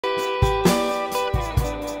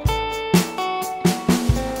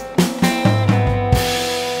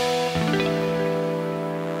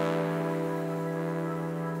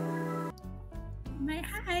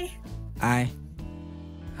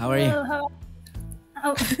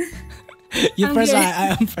Oh, You I'm first, good.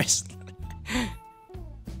 I'm first.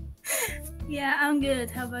 Yeah, I'm good.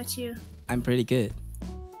 How about you? I'm pretty good.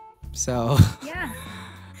 So, Yeah.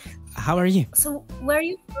 how are you? So, where are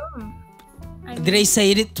you from? Did I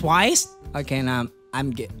say it twice? Okay, now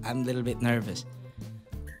I'm a little bit nervous.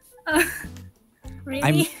 I'm.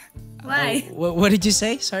 Really? Why? What did you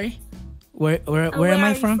say? Sorry. Where Where am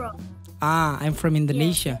I are you from? from? Ah, I'm from Yes,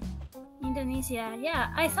 Indonesia. Indonesia.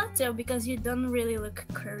 Yeah, I thought so because you don't really look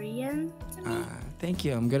Korean to me. Thank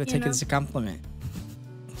you. I'm gonna You take it know. as a compliment.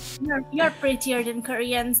 You're prettier than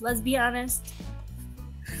Koreans, let's be honest.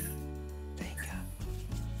 Thank you.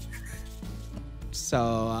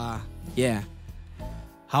 So, yeah.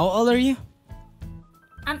 How old are you?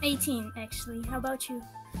 I'm 18 actually. How about you?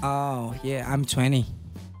 Oh, yeah, I'm 20.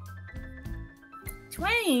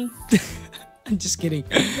 20. I'm just kidding.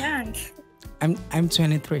 Young. I'm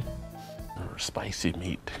 23. Spicy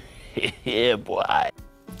meat. Yeah, boy.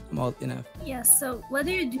 I'm old enough. Yeah, so what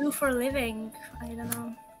do you do for a living? I don't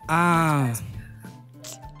know. Ah,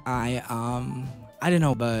 I don't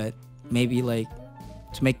know, but maybe like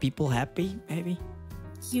to make people happy, maybe.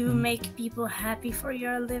 You make people happy for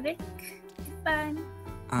your living? Fine.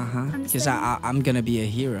 Because Understand. I'm gonna be a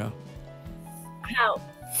hero. How?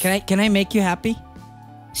 Can I make you happy?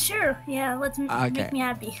 Sure, yeah, Okay. make me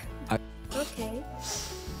happy. Uh, Okay.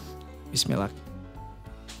 Bismillah.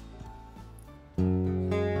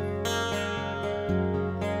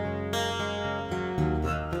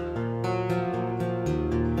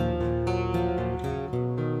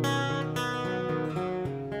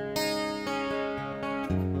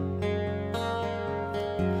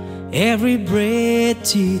 Every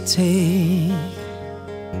breath you take,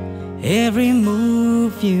 every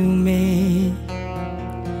move you make,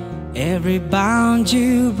 every bound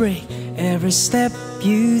you break, every step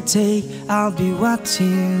you take, I'll be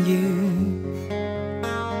watching you.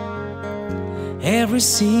 Every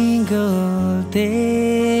single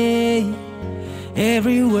day,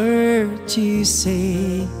 every word you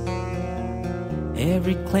say,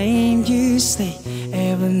 every claim you stay,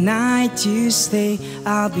 every night you stay,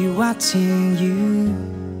 I'll be watching you.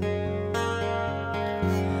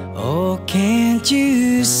 Oh, can't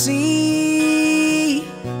you see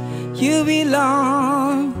you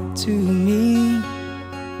belong to me?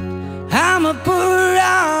 I'm a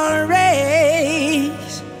poor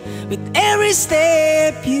race with every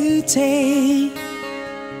step you take,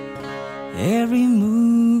 every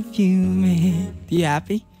move you make. You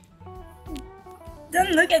happy?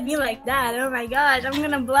 Don't look at me like that. Oh my gosh, I'm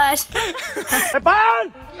gonna blush.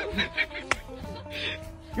 Japan!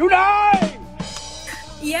 You die!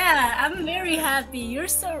 Yeah, I'm very happy. You're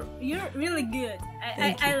really good.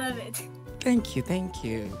 Thank I you. love it. Thank you, thank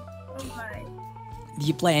you. Oh my. Do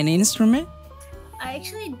you play any instrument? I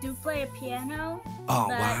actually do play a piano, Oh,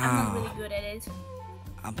 but I'm not wow. really good at it.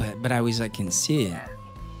 But I wish I can see it.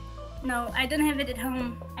 No, I don't have it at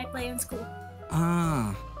home. I play in school.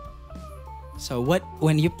 Ah. So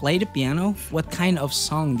when you play the piano, what kind of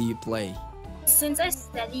song do you play? Since I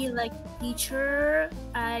study like teacher,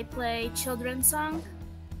 I play children's song.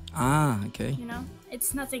 Ah, okay. You know,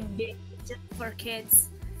 it's nothing big, just for kids,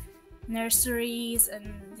 nurseries,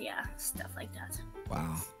 and yeah, stuff like that.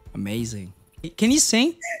 Wow, amazing. Can you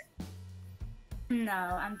sing?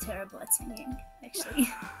 No, I'm terrible at singing, actually.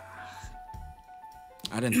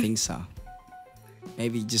 I don't think so.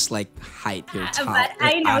 Maybe just like hide your But talent,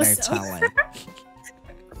 I know other so. talent.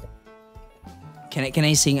 Can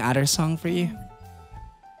I sing other song for you?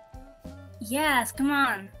 Yes, come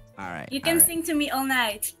on. All right. You can all right. sing to me all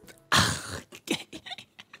night.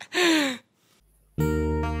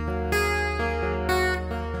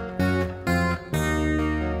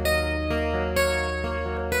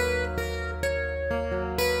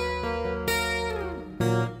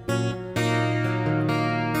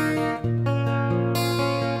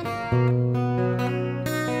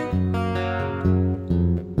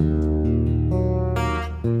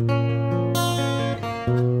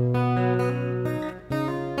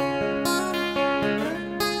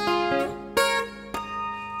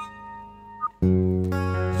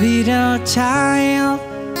 Little child,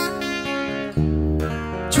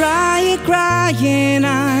 dry crying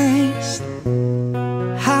eyes.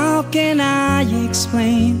 How can I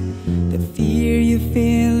explain the fear you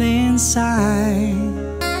feel inside?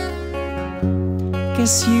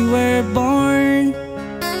 'Cause you were born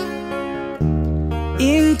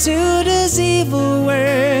into this evil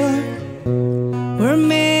world where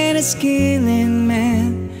man is killing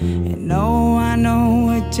man, and no, I know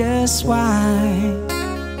just why.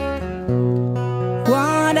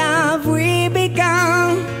 What have we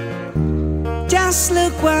become? Just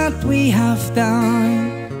look what what we have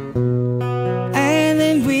done, and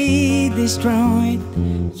then we destroyed.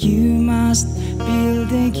 You must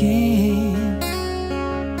build again.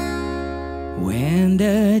 When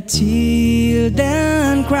the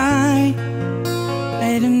children cry,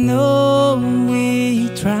 let them know we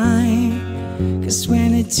try. 'Cause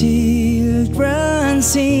when the children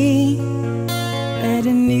sing, let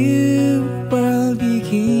a new world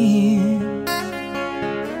begin.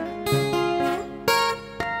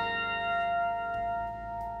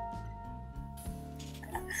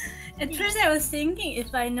 At first I was thinking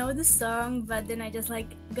if I know the song, but then I just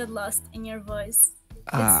like got lost in your voice.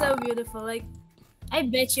 It's so beautiful. Like, I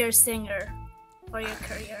bet you're a singer for your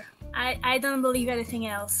career. I don't believe anything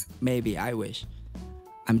else. Maybe, I wish.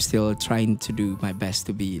 I'm still trying to do my best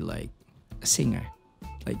to be like a singer,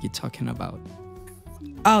 like you're talking about.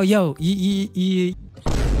 Oh, yo, you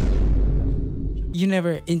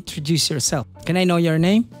never introduce yourself. Can I know your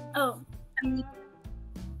name? Oh,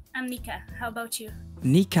 I'm Nika. How about you?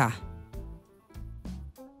 Nika.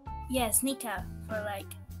 Yes, Nika, for like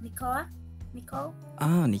Nicole.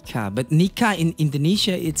 Oh, Nika. But Nika in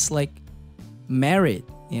Indonesia, it's like married,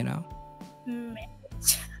 you know?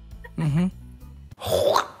 Marriage. Mm-hmm.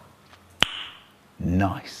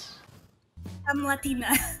 Nice. I'm Latina.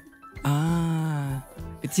 Ah,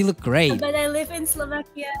 but you look great. But I live in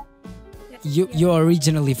Slovakia. You're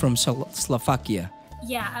originally from Slovakia.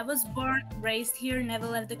 Yeah, I was born, raised here, never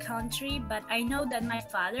left the country. But I know that my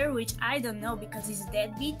father, which I don't know because he's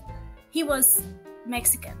deadbeat, he was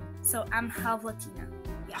Mexican. So I'm half Latina.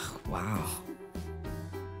 Yeah. Wow.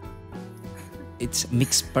 It's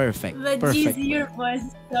mixed perfect. But Perfect. geez, your voice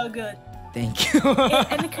is so good. Thank you.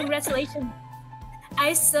 And congratulations.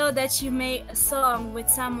 I saw that you made a song with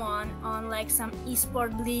someone on like some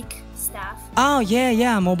esport league stuff. Oh,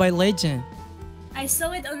 yeah, Mobile Legend. I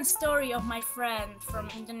saw it on a story of my friend from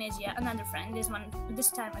Indonesia, another friend,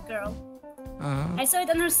 this time a girl. I saw it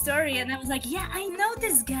on her story and I was like, yeah, I know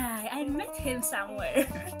this guy. I met him somewhere.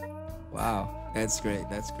 Wow, that's great.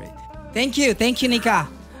 Thank you, Nika.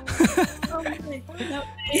 Oh, no,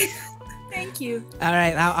 thank you. All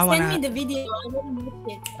right, I wanna. Send me the video. I will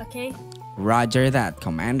watch it, okay? Roger that,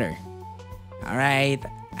 Commander. All right,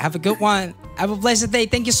 have a good one. Have a blessed day.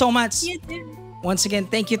 Thank you so much. You too. Once again,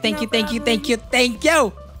 thank you. No problem.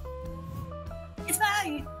 It's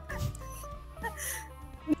fine.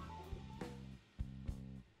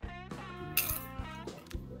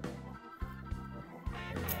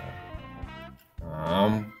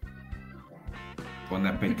 Bon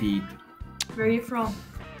appetit. Where are you from?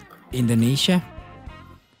 Indonesia.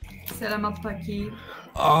 Selamat pagi.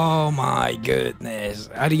 Oh my goodness.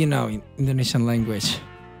 How do you know Indonesian language?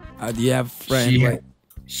 Do you have friends?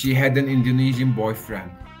 She had an Indonesian boyfriend.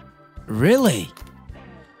 Really?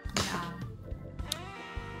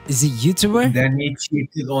 Is he YouTuber? Then he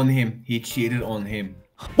cheated on him.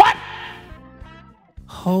 What?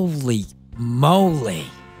 Holy moly.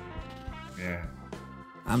 Yeah.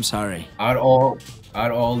 I'm sorry. Are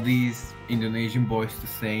all these Indonesian boys the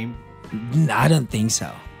same? I don't think so.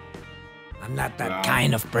 I'm not that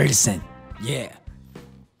kind of person. Yeah.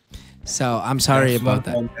 So I'm sorry about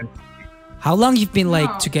that. How long you've been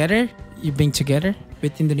like together? You've been together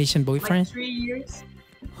with Indonesian boyfriend? Like 3 years.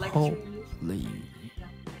 Holy.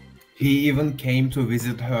 He even came to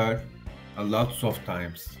visit her a lots of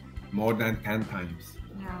times. More than 10 times.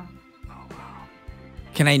 Yeah.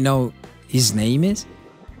 Can I know his name is?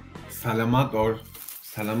 Salamat?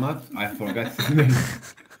 I forgot his name.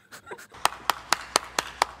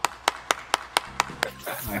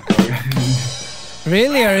 I forgot his name.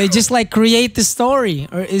 Really? Or you just like create the story?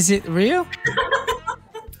 Or is it real?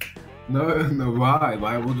 No, why?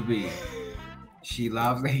 Why would it be? She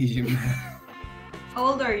loves Asian men. How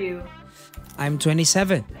old are you? I'm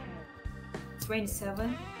 27.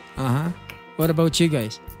 27. Uh-huh. What about you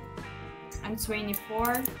guys? I'm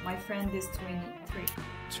 24. My friend is 23.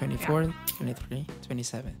 24, 23,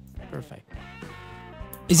 27. Perfect.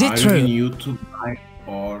 Is it Are true? you in YouTube Live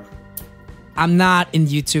or? I'm not in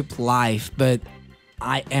YouTube Live, but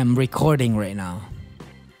I am recording right now.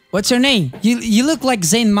 What's your name? You look like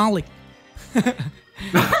Zayn Malik.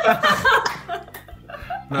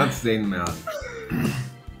 Not Zayn Malik.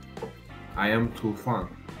 I am too fun.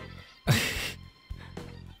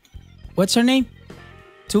 What's your name?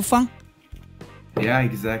 Tufang? Yeah,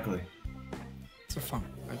 exactly. Tufang.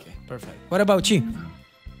 Okay, perfect. What about you?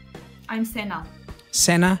 I'm Sena.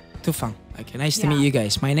 Sena Tufang. Okay, nice to Yeah. meet you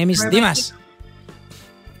guys. My name is Where Dimas.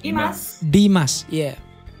 Dimas. Dimas, yeah.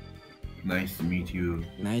 Nice to meet you.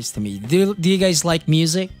 Nice to meet you. Do you guys like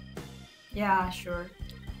music? Yeah, sure.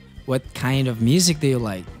 What kind of music do you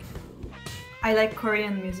like? I like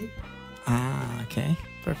Korean music. Ah, okay.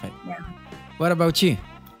 Perfect. Yeah. What about you?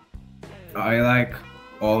 I like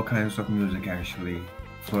all kinds of music actually.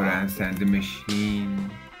 Florence and the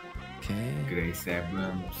Machine, Okay. Grace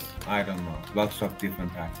Abrams. I don't know. Lots of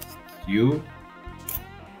different artists. You?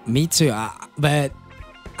 Me too. But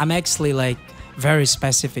I'm actually like very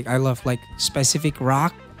specific. I love like specific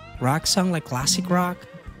rock song, like classic rock.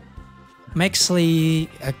 I'm actually.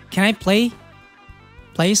 Can I play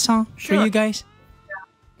a song for you guys?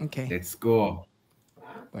 Okay. Let's go.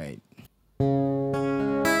 Wait.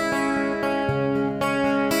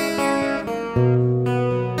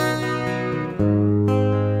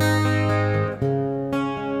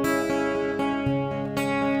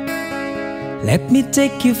 Let me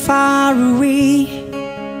take you far away.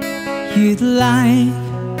 You'd like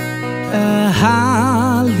a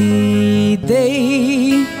holiday.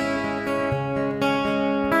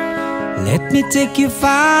 Let me take you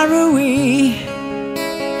far away.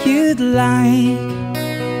 You'd like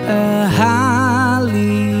a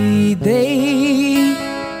holiday.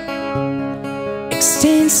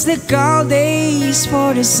 Exchange the cold days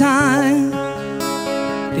for the sun,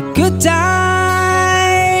 the good time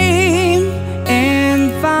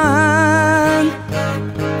and fun.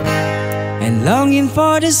 And longing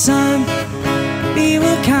for the sun, we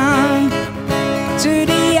will come to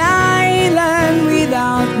the island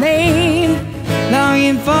without name.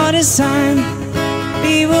 Longing for the sun,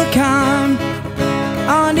 we will come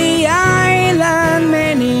on the island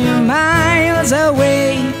many miles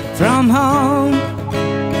away from home.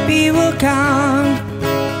 We will come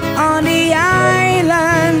on the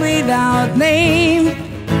island without name.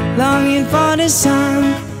 Longing for the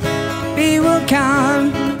sun, we will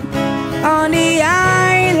come on the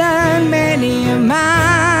island many miles.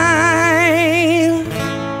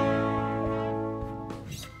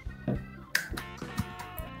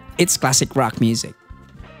 It's classic rock music.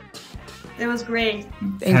 That was great.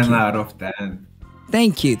 10 out of 10.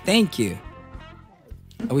 Thank you.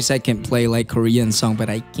 I wish I can play like Korean song, but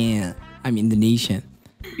I can't. I'm Indonesian.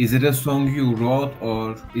 Is it a song you wrote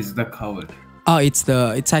or is it a cover? Oh, it's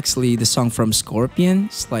actually the song from Scorpion.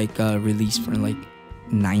 It's like released from like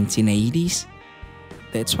 1980s.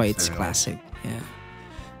 That's why it's classic. Yeah.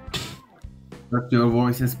 But your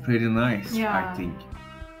voice is pretty nice, Yeah. I think.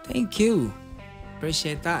 Thank you.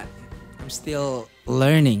 Appreciate that. I'm still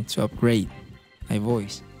learning to upgrade my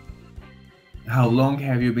voice. How long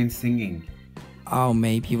have you been singing? Oh,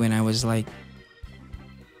 maybe when I was like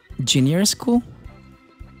junior school.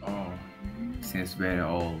 Oh, since very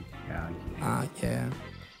old. Yeah. Yeah.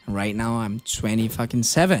 Right now I'm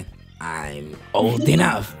 27. I'm old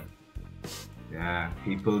enough. Yeah,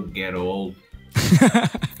 people get old.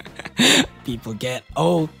 People get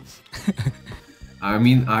old. I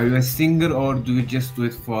mean, are you a singer or do you just do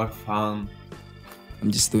it for fun?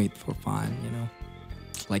 I'm just doing it for fun, you know.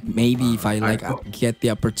 Like maybe if I like get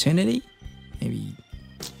the opportunity, maybe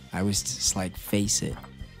I was just like face it,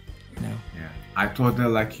 you know. Yeah, I thought that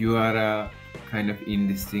like you are a kind of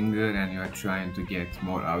indie singer and you are trying to get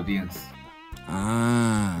more audience.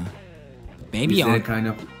 Ah, maybe Is there kind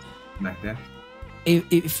of like that?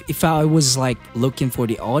 If I was like looking for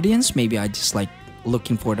the audience, maybe I just like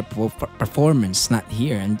looking for the performance, not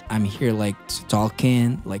here. And I'm here like to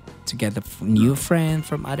talking, like to get a new friend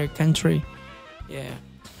from other country. Yeah.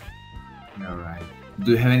 All right.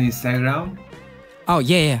 Do you have an Instagram? Oh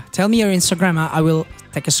yeah. Tell me your Instagram. I will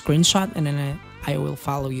take a screenshot and then I will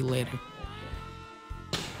follow you later.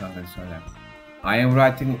 Okay, so that. I am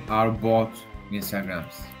writing our both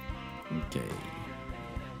Instagrams. Okay.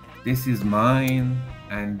 This is mine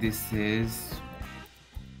and this is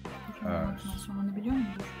hers.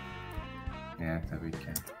 Yeah, tabii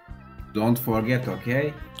ki. Don't forget,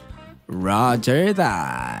 okay? Roger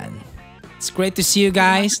that. It's great to see you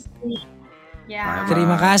guys. Yeah. Bye-bye.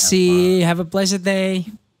 Terima kasih. Have a blessed day.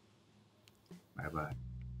 Bye-bye.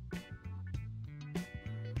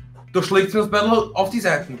 Du schlägst uns Battle auf die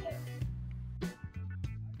Seiten.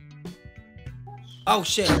 Oh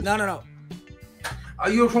shit. No. Are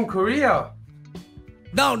you from Korea?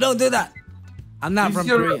 No, don't do that. I'm not from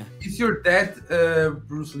Korea. Is your dad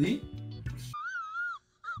Bruce Lee?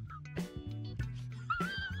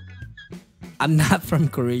 I'm not from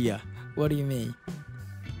Korea. What do you mean?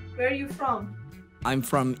 Where are you from? I'm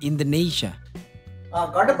from Indonesia.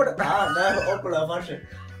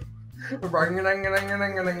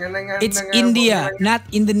 It's India, not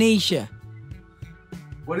Indonesia.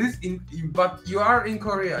 What is but you are in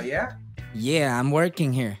Korea, yeah? Yeah, I'm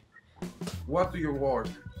working here. What do you work?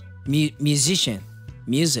 Musician.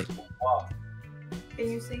 Music,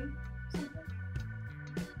 Can you sing?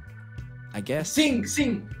 I guess. Sing.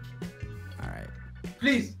 All right.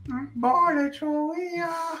 Please. Bole czuję.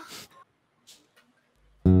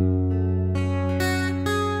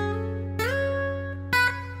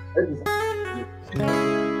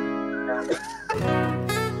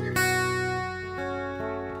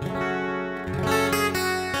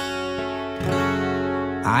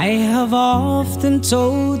 I have often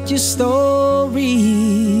told you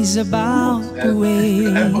stories about the way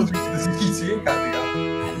I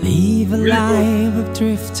live a life of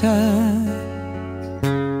drifter,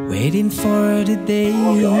 waiting for the day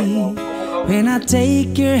when I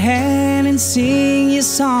take your hand and sing your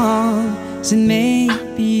songs, and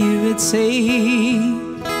maybe you would say,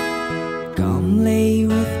 come lay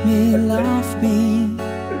with me, love me,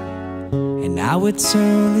 and I would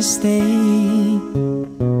certainly stay.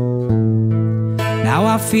 Now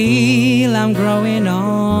I feel I'm growing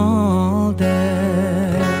older,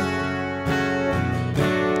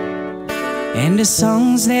 and the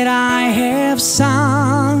songs that I have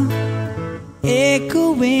sung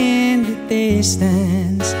echo in the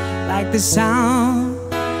distance like the sound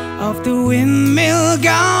of the windmill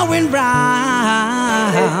going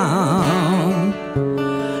round.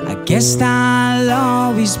 I guess I'll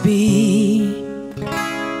always be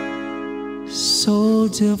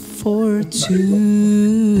soldier fortune.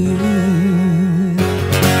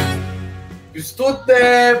 You stood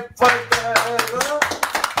there.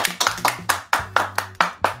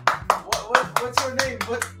 What's your name?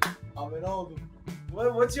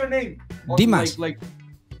 What's your name? Dimas. Like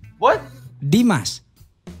what? Dimas.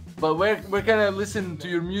 But where can I listen to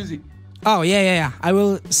your music? Oh yeah. I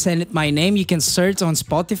will send it my name. You can search on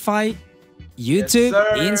Spotify, YouTube,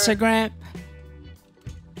 Yes, Instagram.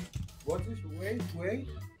 What is wait?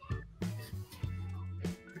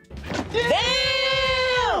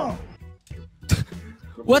 Damn!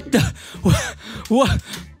 What the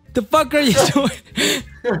fuck are you doing?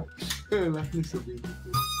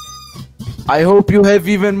 I hope you have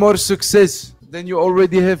even more success than you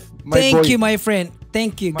already have, my boy. Thank you, my friend.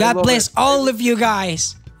 Thank you. My God lover. bless all of you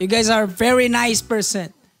guys. You guys are a very nice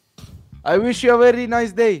person. I wish you a very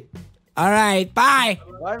nice day. All right, bye.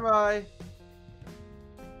 Bye.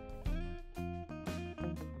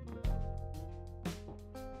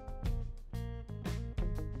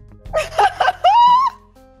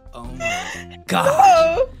 Oh my god.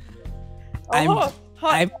 Hello. I'm Hold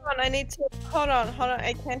on. I need to hold on.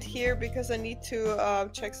 I can't hear because I need to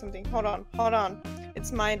check something. Hold on.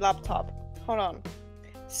 It's my laptop. Hold on.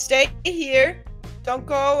 Stay here. Don't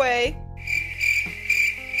go away.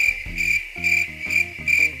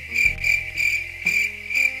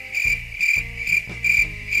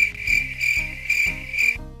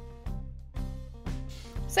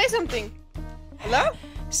 Say something. Hello?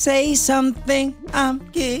 Say something, I'm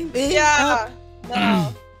giving Yeah. up.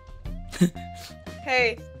 No.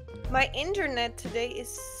 Hey, my internet today is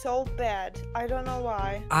so bad. I don't know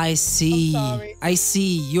why. I see. I'm sorry. I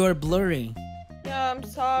see. You're blurring, Yeah, I'm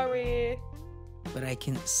sorry. but I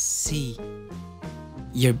can see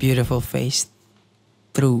your beautiful face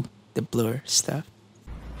through the blur stuff.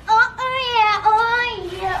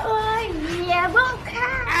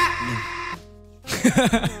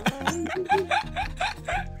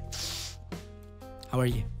 How are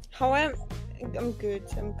you? I'm good.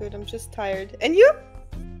 I'm just tired. And you?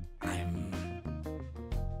 I'm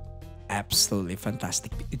absolutely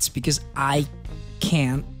fantastic. It's because I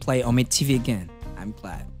can't play OmeTV again. I'm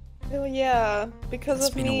glad. Oh yeah, because It's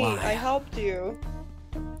of been a me. while. I helped you.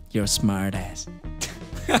 You're a smart ass.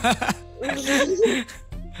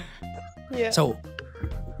 Yeah. So,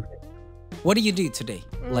 what do you do today?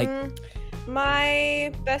 Like,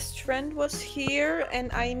 My best friend was here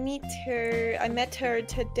and I met her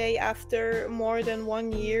today after more than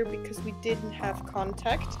 1 year because we didn't have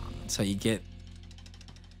contact. so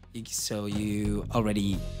you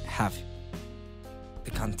already have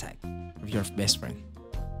the contact of your best friend.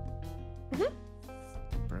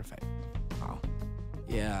 Perfect. Wow.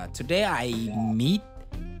 Yeah. Today I meet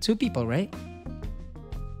two people, right?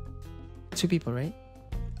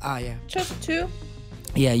 Ah, yeah. Just two.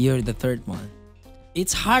 Yeah, you're the third one.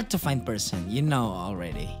 It's hard to find person, you know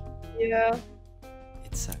already. Yeah,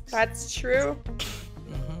 It sucks. that's true.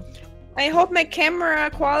 I hope my camera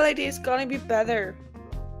quality is gonna be better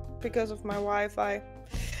because of my Wi-Fi.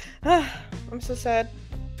 I'm so sad.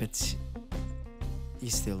 But you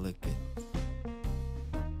still look good.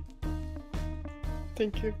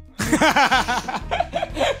 Thank you.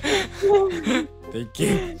 Thank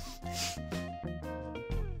you.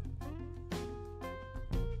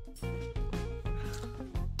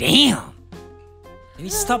 Damn! Can you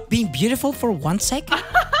stop being beautiful for 1 second?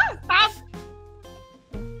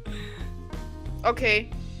 Okay.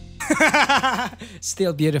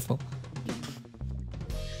 Still beautiful.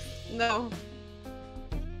 No.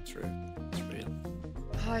 True. It's real.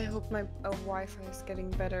 I hope my Wi-Fi is getting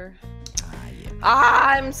better. Yeah.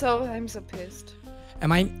 I'm so pissed.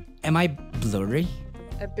 Am I blurry?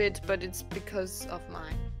 A bit, but it's because of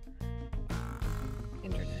my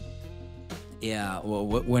internet. Yeah. Well,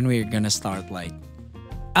 when we're gonna start, like,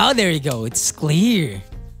 oh, there you go. It's clear.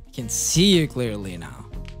 I can see you clearly now.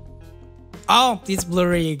 Oh, it's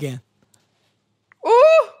blurry again.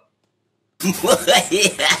 Ooh!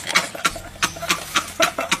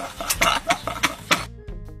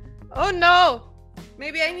 Oh no!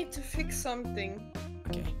 Maybe I need to fix something.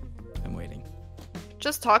 Okay, I'm waiting.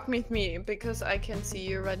 Just talk with me because I can see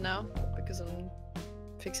you right now because I'm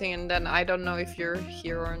fixing, and then I don't know if you're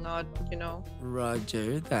here or not, you know.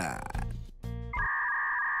 Roger that.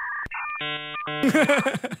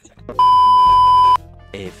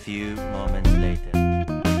 A few moments later.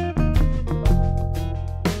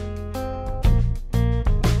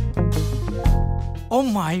 Oh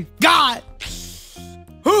my God!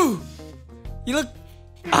 Whew! You look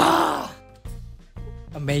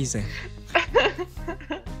amazing.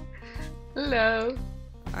 Hello.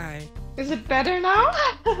 Hi. Is it better now?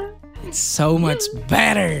 It's so much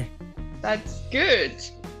better. That's good.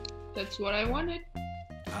 That's what I wanted.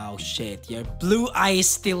 Oh shit! Your blue eye is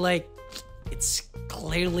still like, it's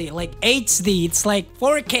clearly like HD. It's like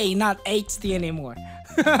 4K, not HD anymore.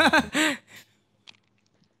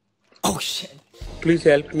 Oh shit! Please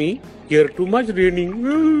help me. Here too much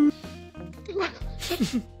raining.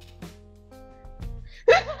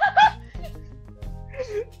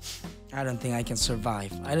 I don't think I can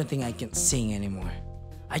survive. I don't think I can sing anymore.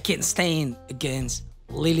 I can't stand against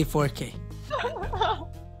Lily 4K.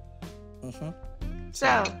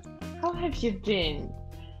 So, how have you been?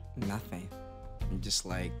 Nothing. I'm just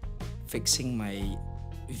like fixing my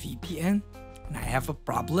VPN, and I have a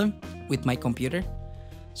problem with my computer,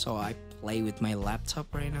 so I play with my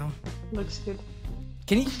laptop right now. Looks good.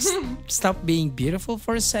 Can you stop being beautiful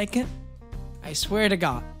for a second? I swear to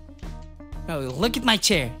God. No, look at my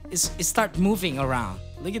chair. It start moving around.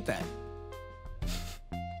 Look at that.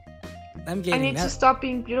 I'm getting I need that. to stop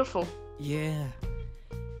being beautiful. Yeah.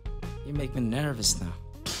 You make me nervous now.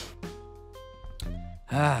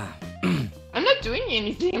 Ah. I'm not doing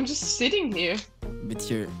anything. I'm just sitting here. But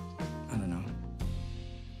you're, I don't know.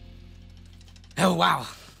 Oh wow!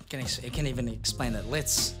 I can't even explain that.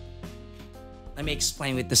 Let me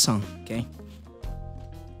explain with the song, okay?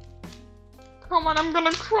 Come on, I'm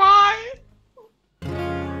gonna cry.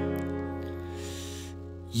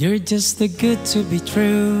 You're just too good to be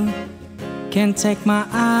true. Can't take my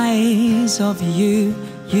eyes off you.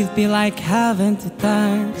 You'd be like heaven to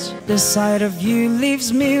touch. The sight of you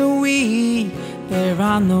leaves me weak. There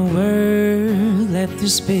are no words left to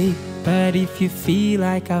speak. But if you feel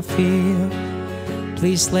like I feel,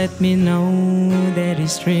 please let me know that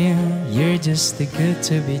it's real. You're just too good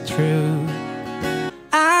to be true.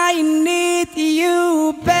 I need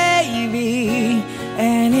you, baby.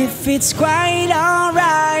 And if it's quite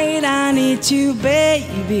alright, I need you,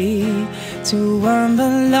 baby, to warm the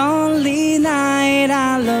lonely night.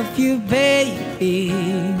 I love you, baby.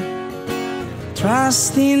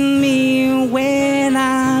 Trust in me when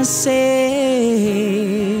I say,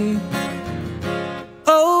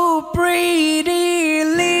 oh, pretty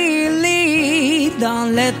lily,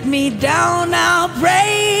 don't let me down, I'll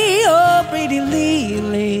pray. Oh, pretty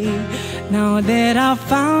lily, now that I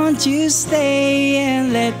found you, stay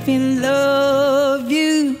and let me love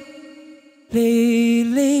you.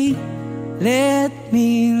 Lily, let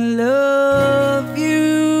me love you.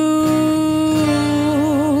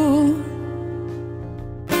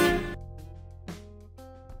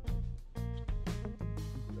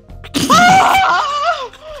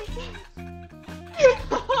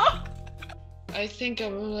 I think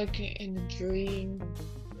I'm like in a dream.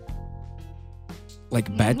 Like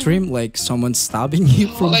a bad dream? Like someone stabbing you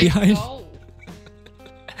from Like, behind? No.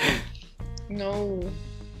 No.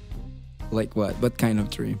 Like what? What kind of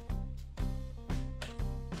dream?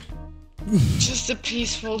 Just a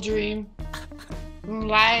peaceful dream. I'm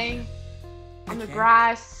lying on the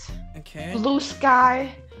grass, Okay. blue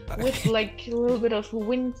sky, with like a little bit of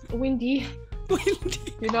windy,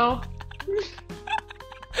 you know?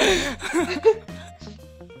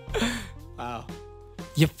 Wow.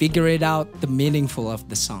 You figure it out the meaningful of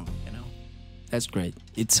the song, you know? That's great.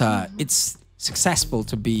 It's successful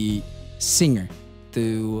to be singer,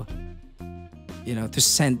 to to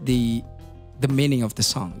send the meaning of the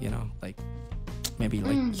song, you know? Like maybe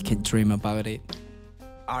like you can dream about it.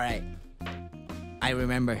 All right. I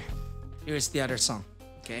remember. Here's the other song,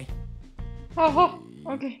 okay? Oh,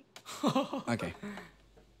 okay. Okay.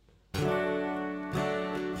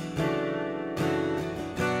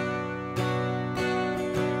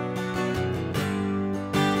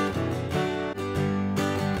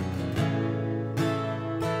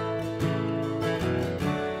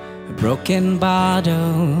 Broken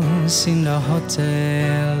bottles in the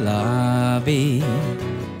hotel lobby.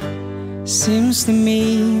 Seems to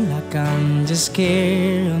me like I'm just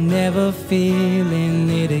scared of never feeling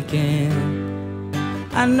it again.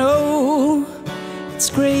 I know it's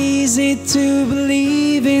crazy to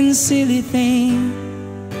believe in silly things,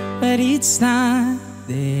 but it's not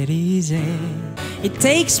that easy. It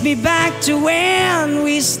takes me back to when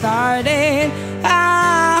we started.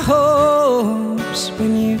 I hope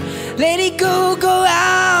when you let it go, go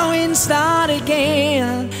out and start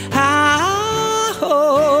again. I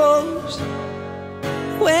hope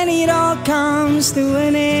when it all comes to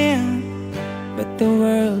an end, but the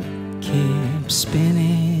world keeps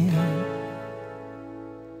spinning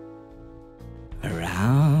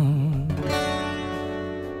around.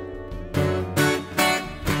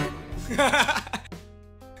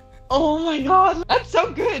 Oh my god, that's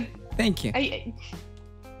so good. Thank you.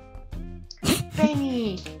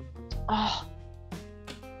 Benny. Oh,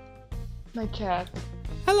 my cat.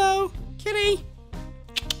 Hello, kitty.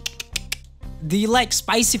 Do you like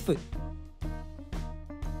spicy food?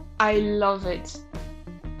 I love it.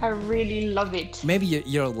 I really love it. Maybe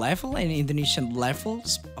your level and Indonesian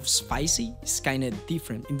levels of spicy is kind of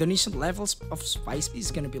different. Indonesian levels of spicy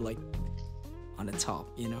is gonna be like on the top,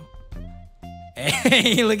 you know?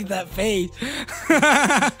 Hey, look at that face.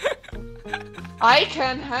 I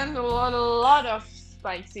can handle a lot of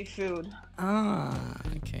spicy food. Ah,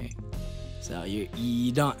 okay. So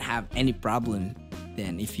you don't have any problem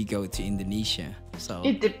then if you go to Indonesia. So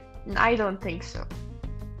I don't think so.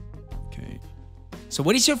 okay. So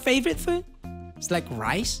what is your favorite food? It's like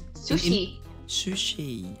rice? Sushi.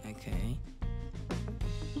 Sushi, okay.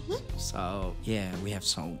 So yeah, we have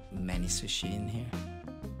so many sushi in here.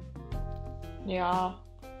 Yeah.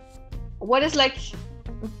 What is like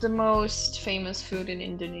the most famous food in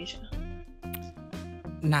Indonesia?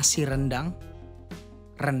 Nasi rendang.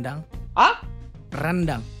 Rendang. Ah?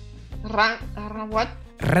 Rendang. What?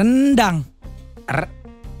 Rendang.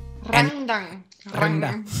 Rendang.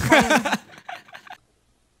 Rendang.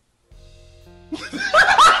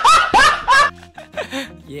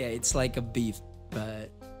 Yeah, it's like a beef, but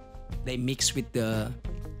they mix with the,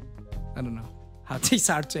 I don't know how it's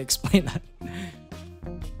hard to explain that.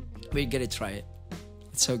 We gotta try it.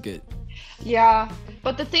 It's so good. Yeah,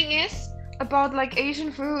 but the thing is about like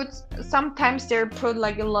Asian foods, sometimes they put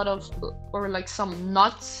like a lot of or like some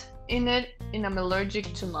nuts in it, and I'm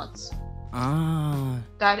allergic to nuts. Ah.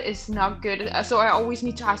 That is not good. So I always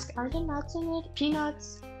need to ask, are there nuts in it?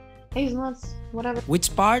 Peanuts? Hazelnuts? Whatever.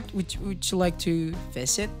 Which part would you like to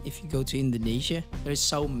visit if you go to Indonesia? There's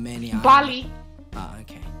so many. Bali. Ah,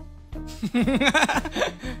 okay.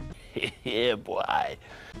 Yeah, boy.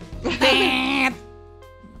 Yeah.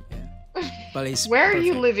 Bali's Where are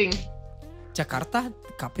you perfect. living? Jakarta,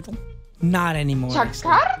 the capital? Not anymore.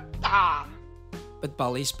 actually. Jakarta. But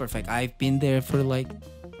Bali is perfect. I've been there for like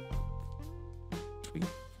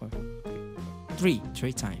three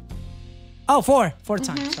times. Oh, four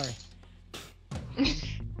times. Sorry,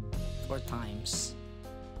 4 times.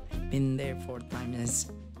 Been there 4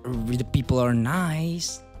 times. The people are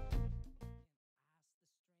nice.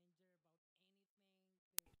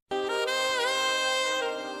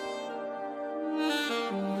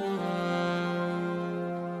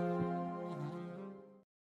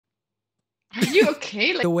 Are you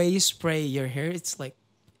okay? Like The way you spray your hair, it's like,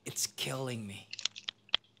 it's killing me.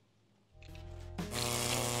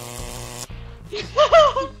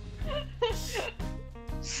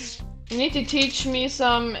 you need to teach me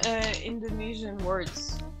some Indonesian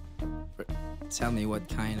words. Tell me what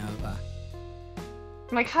kind of.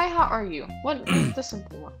 Like, hi, how are you? What is the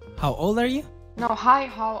simple one? How old are you? No, hi,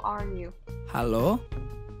 how are you? Halo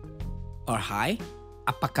or hi.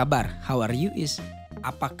 Apa kabar? How are you is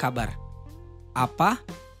apa kabar? Apa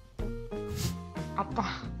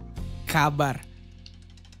kabar?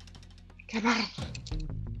 Kabar.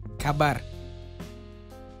 Kabar.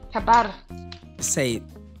 Kabar. Say it.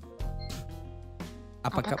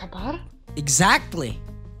 Apa kabar? Exactly.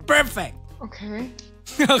 Perfect. Okay.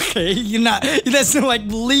 Okay, he doesn't like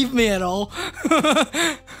believe me at all.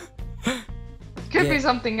 Could be Yeah.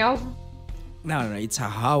 something else. No, it's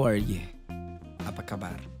a how are you? Apa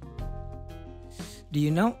kabar? Do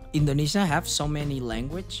you know Indonesia have so many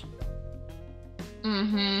language?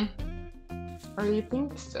 Mm-hmm. Or you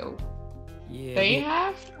think so? Yeah. They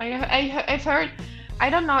have? I've heard. I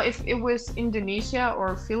don't know if it was Indonesia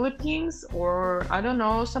or Philippines or I don't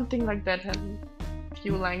know, something like that has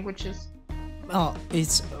few languages. Oh,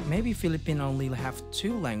 it's maybe Philippines only have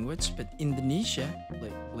 2 languages, but Indonesia.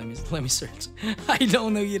 Let me search. I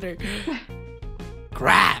don't know either.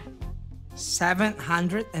 Crap.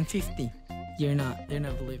 750. You're not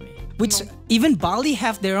believing me. Which even Bali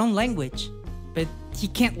have their own language, but you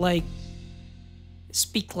can't like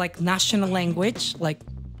speak like national language like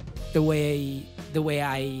the way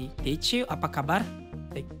I teach you. Apa kabar?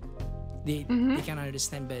 Like they can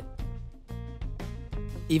understand, but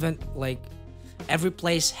even like every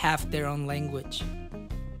place have their own language.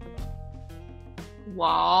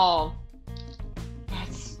 Wow,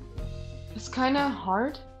 it's kind of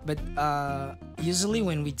hard. But usually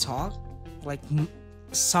when we talk, like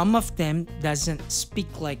some of them doesn't speak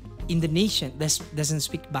like Indonesian, doesn't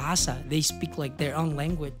speak bahasa. They speak like their own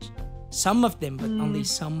language. Some of them, but only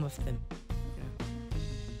some of them.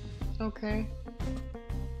 Yeah. Okay.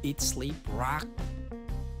 Eat, sleep, rock,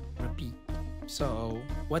 repeat. So,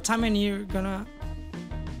 what time when you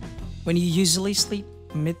usually sleep?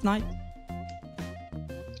 Midnight?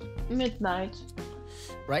 Midnight.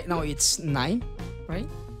 Right now it's 9, right?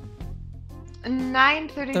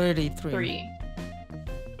 9:33. 33.